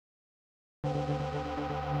Hello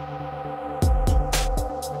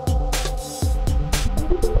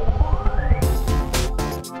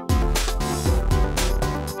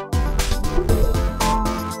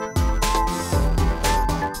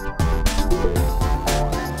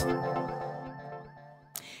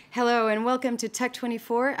and welcome to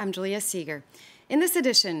Tech24. I'm Julia Seeger. In this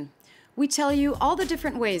edition, we tell you all the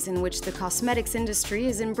different ways in which the cosmetics industry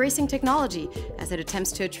is embracing technology as it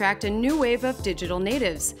attempts to attract a new wave of digital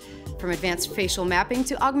natives. From advanced facial mapping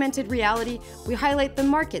to augmented reality, we highlight the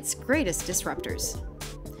market's greatest disruptors.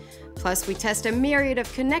 Plus, we test a myriad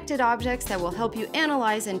of connected objects that will help you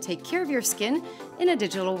analyze and take care of your skin in a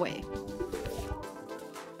digital way.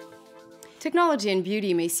 Technology and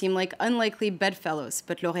beauty may seem like unlikely bedfellows,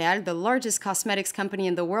 but L'Oréal, the largest cosmetics company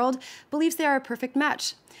in the world, believes they are a perfect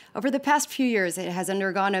match. Over the past few years, it has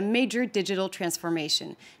undergone a major digital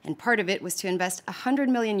transformation, and part of it was to invest 100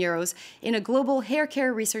 million euros in a global hair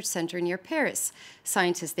care research center near Paris.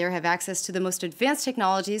 Scientists there have access to the most advanced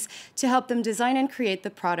technologies to help them design and create the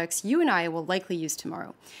products you and I will likely use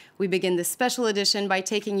tomorrow. We begin this special edition by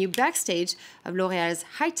taking you backstage of L'Oréal's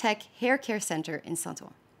high-tech hair care center in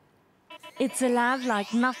Saint-Ouen. It's a lab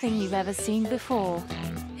like nothing you've ever seen before.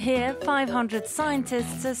 Here, 500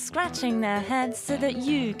 scientists are scratching their heads so that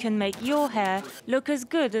you can make your hair look as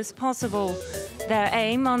good as possible. Their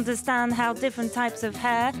aim: understand how different types of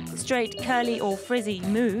hair, straight, curly or frizzy,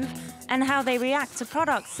 move, and how they react to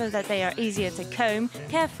products so that they are easier to comb,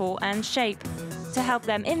 care for and shape. To help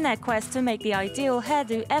them in their quest to make the ideal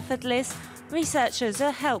hairdo effortless, researchers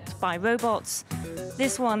are helped by robots.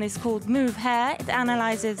 This one is called Move Hair. It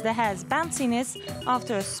analyzes the hair's bounciness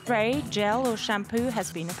after a spray, gel or shampoo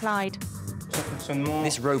has been applied.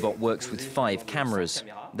 This robot works with 5 cameras.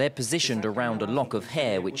 They're positioned around a lock of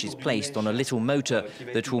hair which is placed on a little motor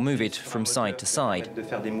that will move it from side to side.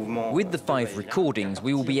 With the 5 recordings,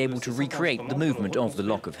 we will be able to recreate the movement of the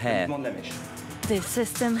lock of hair. This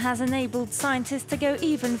system has enabled scientists to go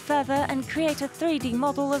even further and create a 3D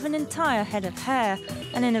model of an entire head of hair,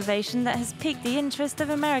 an innovation that has piqued the interest of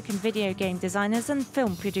American video game designers and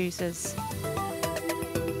film producers.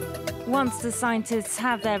 Once the scientists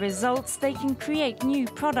have their results, they can create new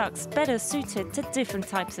products better suited to different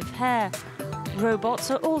types of hair.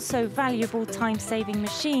 Robots are also valuable time-saving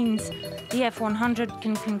machines. The F100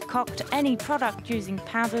 can concoct any product using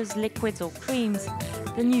powders, liquids or creams.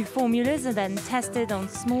 The new formulas are then tested on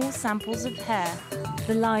small samples of hair.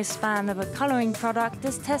 The lifespan of a colouring product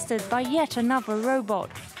is tested by yet another robot,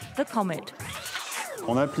 the Comet.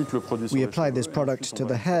 We apply this product to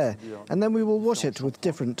the hair, and then we will wash it with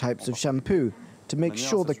different types of shampoo to make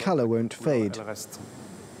sure the colour won't fade.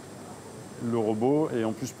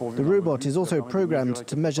 The robot is also programmed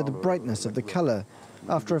to measure the brightness of the colour.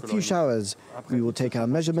 After a few showers, we will take our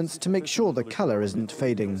measurements to make sure the colour isn't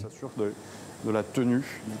fading.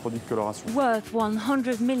 Worth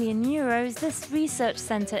 100 million euros, this research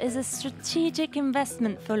centre is a strategic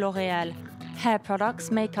investment for L'Oréal. Hair products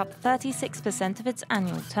make up 36% of its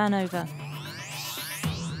annual turnover.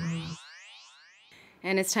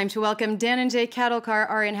 And it's time to welcome Dan and Jay Kattlecar,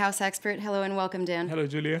 our in-house expert. Hello and welcome, Dan. Hello,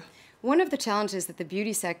 Julia. One of the challenges that the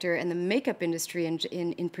beauty sector and the makeup industry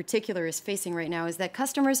in particular is facing right now is that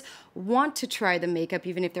customers want to try the makeup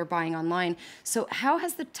even if they're buying online. So how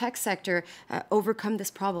has the tech sector overcome this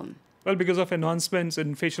problem? Well, because of advancements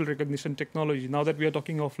in facial recognition technology. Now that we are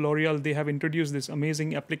talking of L'Oréal, they have introduced this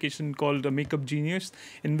amazing application called Makeup Genius,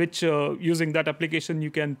 in which using that application, you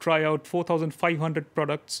can try out 4,500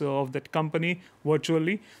 products of that company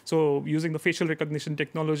virtually. So using the facial recognition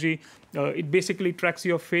technology, it basically tracks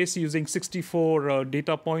your face using 64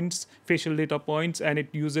 data points, facial data points, and it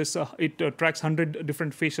uses tracks 100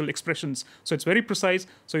 different facial expressions. So it's very precise.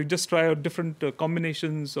 So you just try out different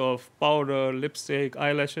combinations of powder, lipstick,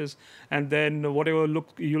 eyelashes, and then whatever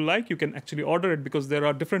look you like, you can actually order it, because there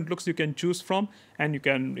are different looks you can choose from, and you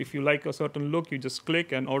can, if you like a certain look, you just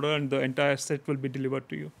click and order, and the entire set will be delivered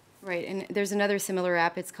to you. Right, and there's another similar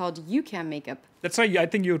app. It's called YouCam Makeup. That's right. I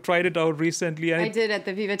think you tried it out recently. I did at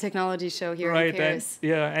the Viva Technology show here in Paris.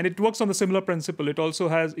 And it works on the similar principle. It also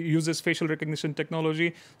uses facial recognition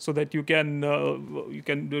technology so that you can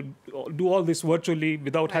do all this virtually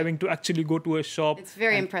without having to actually go to a shop. It's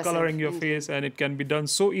very impressive. Coloring your face, and it can be done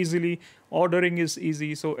so easily. Ordering is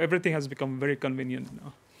easy, so everything has become very convenient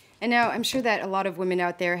now. And now I'm sure that a lot of women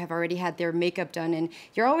out there have already had their makeup done, and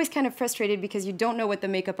you're always kind of frustrated because you don't know what the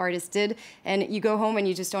makeup artist did, and you go home and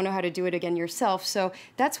you just don't know how to do it again yourself. So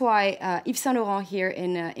that's why Yves Saint Laurent here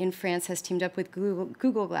in France has teamed up with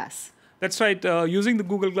Google Glass. That's right. Using the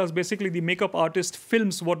Google Glass, basically the makeup artist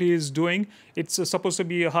films what he is doing. It's supposed to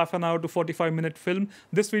be a half an hour to 45-minute film.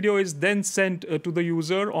 This video is then sent to the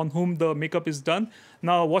user on whom the makeup is done.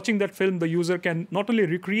 Now, watching that film, the user can not only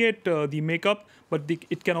recreate the makeup, but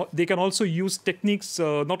they can also use techniques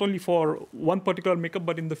not only for one particular makeup,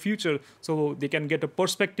 but in the future. So they can get a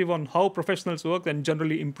perspective on how professionals work and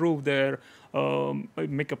generally improve their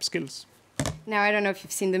makeup skills. Now, I don't know if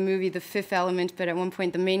you've seen the movie The Fifth Element, but at one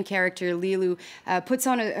point the main character, Lilu, puts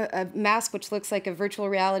on a mask which looks like a virtual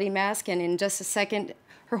reality mask, and in just a second,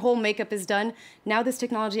 her whole makeup is done. Now this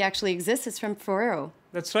technology actually exists. It's from Ferrero.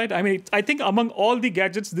 That's right. I mean, I think among all the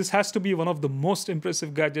gadgets, this has to be one of the most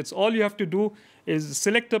impressive gadgets. All you have to do is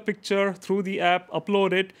select a picture through the app,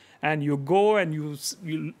 upload it, and you go and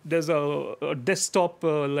there's a desktop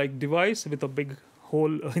like device with a big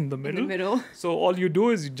hole in the middle. So all you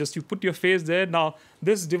do is you put your face there. Now,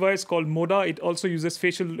 this device called Moda, it also uses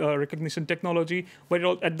facial recognition technology, but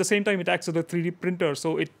at the same time, it acts as a 3D printer.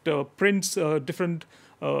 So it prints different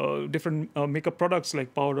makeup products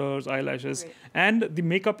like powders, eyelashes, and the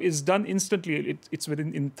makeup is done instantly. It's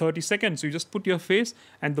in 30 seconds. So you just put your face,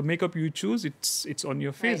 and the makeup you choose, it's on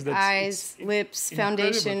your face. Right. Eyes, lips,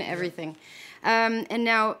 foundation, everything. And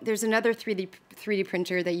now there's another 3D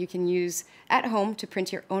printer that you can use at home to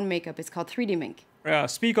print your own makeup. It's called 3D Mink.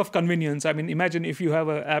 Speak of convenience. I mean, imagine if you have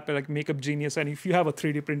an app like Makeup Genius, and if you have a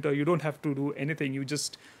 3D printer, you don't have to do anything. You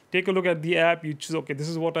just take a look at the app, you choose, okay, this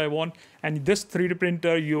is what I want. And this 3D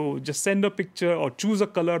printer, you just send a picture or choose a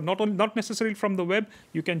color, not necessarily from the web.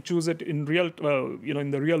 You can choose it in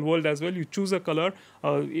in the real world as well. You choose a color.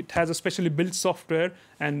 It has a specially built software.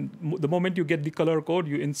 And the moment you get the color code,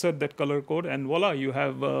 you insert that color code, and voila, you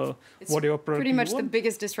have whatever product pretty much you want. The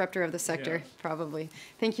biggest disruptor of the sector, probably.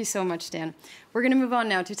 Thank you so much, Dan. We're going to move on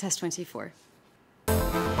now to Test 24.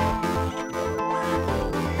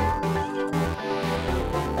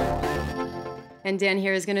 And Dan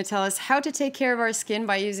here is going to tell us how to take care of our skin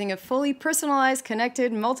by using a fully personalized,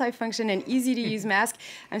 connected, multifunction, and easy-to-use mask.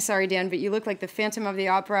 I'm sorry, Dan, but you look like the Phantom of the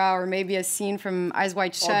Opera or maybe a scene from Eyes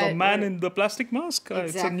Wide Shut. Or the man in the plastic mask. Exactly.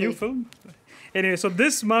 It's a new film. Anyway, so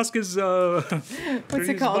this mask is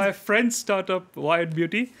produced by a French startup, Wired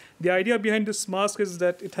Beauty. The idea behind this mask is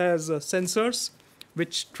that it has sensors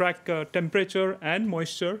which track temperature and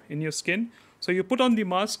moisture in your skin. So you put on the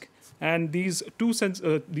mask, and these two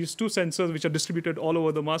sensors, which are distributed all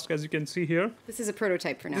over the mask, as you can see here. This is a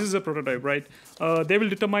prototype for now. This is a prototype, right? They will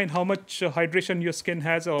determine how much hydration your skin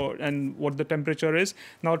has and what the temperature is.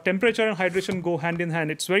 Now, temperature and hydration go hand in hand.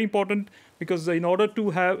 It's very important because in order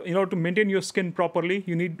to maintain your skin properly,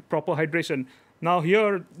 you need proper hydration. Now,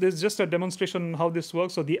 here, there's just a demonstration on how this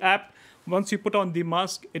works. So the app, once you put on the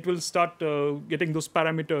mask, it will start getting those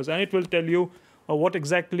parameters, and it will tell you what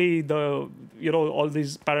exactly all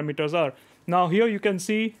these parameters are. Now here you can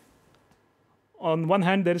see on one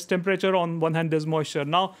hand there is temperature, on one hand there's moisture.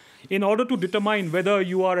 Now in order to determine whether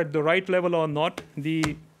you are at the right level or not,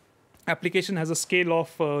 the application has a scale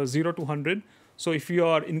of 0 to 100. So if you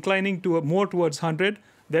are inclining to more towards 100,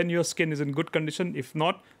 then your skin is in good condition. If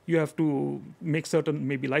not, you have to make certain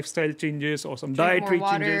maybe lifestyle changes or some dietary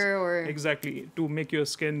changes. Exactly, to make your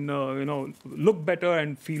skin look better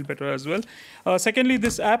and feel better as well. Secondly,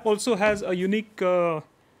 this app also has a unique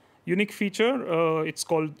feature. It's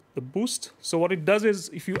called the Boost. So what it does is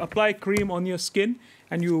if you apply cream on your skin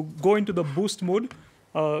and you go into the boost mode,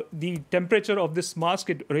 the temperature of this mask,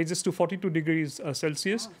 it raises to 42 degrees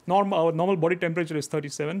Celsius. Our normal body temperature is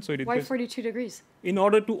 37. So why 42 degrees? In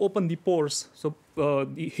order to open the pores. So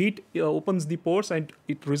the heat opens the pores, and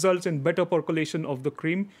it results in better percolation of the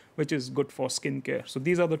cream, which is good for skin care. So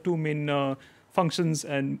these are the two main functions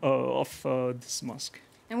of this mask.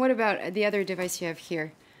 And what about the other device you have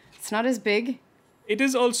here? It's not as big. It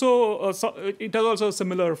is also it has also a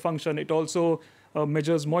similar function. It also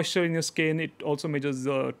measures moisture in your skin. It also measures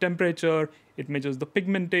the temperature. It measures the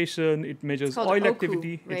pigmentation. It measures oil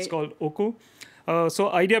activity. Right? It's called Oku.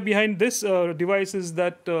 So idea behind this device is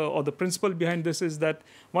that, or the principle behind this is that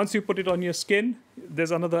once you put it on your skin,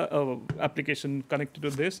 there's another application connected to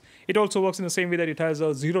this. It also works in the same way that it has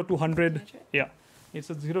a 0 to 100. Yeah, it's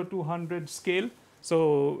a 0 to 100 scale.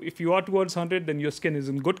 So if you are towards 100, then your skin is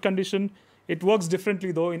in good condition. It works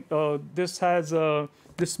differently though.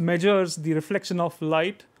 This measures the reflection of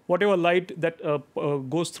light. Whatever light that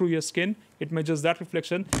goes through your skin, it measures that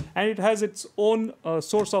reflection, and it has its own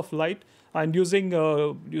source of light. And using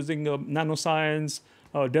nanoscience,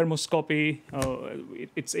 dermoscopy,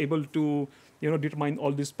 it's able to determine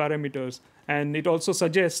all these parameters. And it also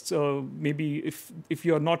suggests maybe if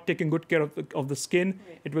you are not taking good care of the skin,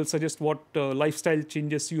 it will suggest what lifestyle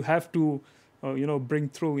changes you have to bring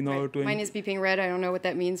through in order to. Mine is beeping red. I don't know what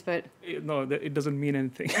that means, but no, it doesn't mean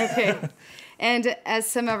anything. Okay. And as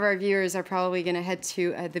some of our viewers are probably going to head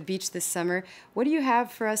to the beach this summer, what do you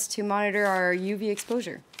have for us to monitor our UV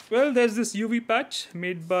exposure? Well, there's this UV patch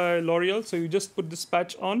made by L'Oreal. So you just put this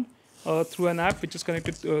patch on through an app which is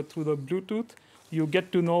connected through the Bluetooth. You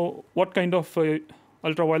get to know what kind of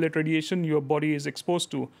ultraviolet radiation your body is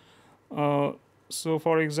exposed to. So,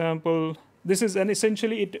 for example, this is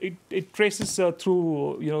essentially it traces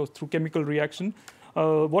through chemical reaction.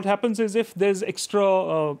 What happens is if there's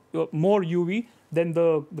extra more UV, then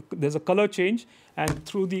there's a color change, and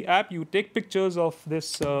through the app you take pictures of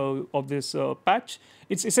this patch.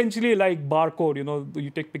 It's essentially like barcode. You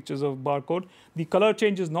take pictures of barcode. The color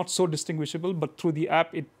change is not so distinguishable, but through the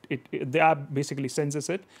app, the app basically senses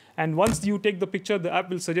it. And once you take the picture, the app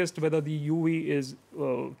will suggest whether the UV is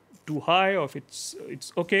too high or if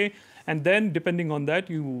it's okay. And then, depending on that,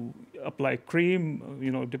 you apply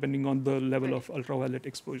cream. Depending on the level of ultraviolet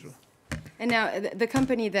exposure. And now, the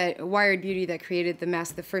company Wired Beauty that created the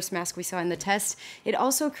mask, the first mask we saw in the test, it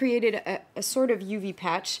also created a sort of UV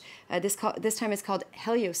patch. This time it's called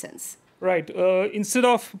Heliosense. Right. Instead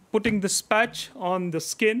of putting this patch on the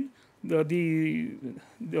skin, the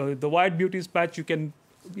Wired Beauty's patch, you can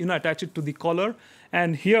attach it to the collar.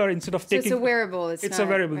 And here, instead of taking... So it's a wearable. It's a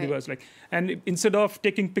wearable device. And instead of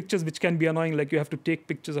taking pictures, which can be annoying, like you have to take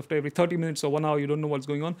pictures after every 30 minutes or 1 hour, you don't know what's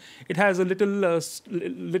going on. It has a little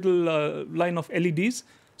line of LEDs.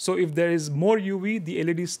 So if there is more UV, the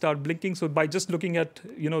LEDs start blinking. So by just looking at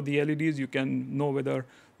the LEDs, you can know whether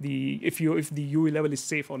if the UV level is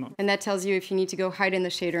safe or not. And that tells you if you need to go hide in the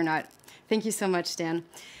shade or not. Thank you so much, Dan.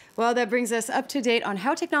 Well, that brings us up to date on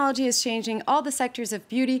how technology is changing all the sectors of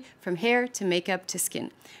beauty, from hair to makeup to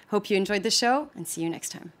skin. Hope you enjoyed the show, and see you next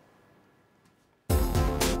time.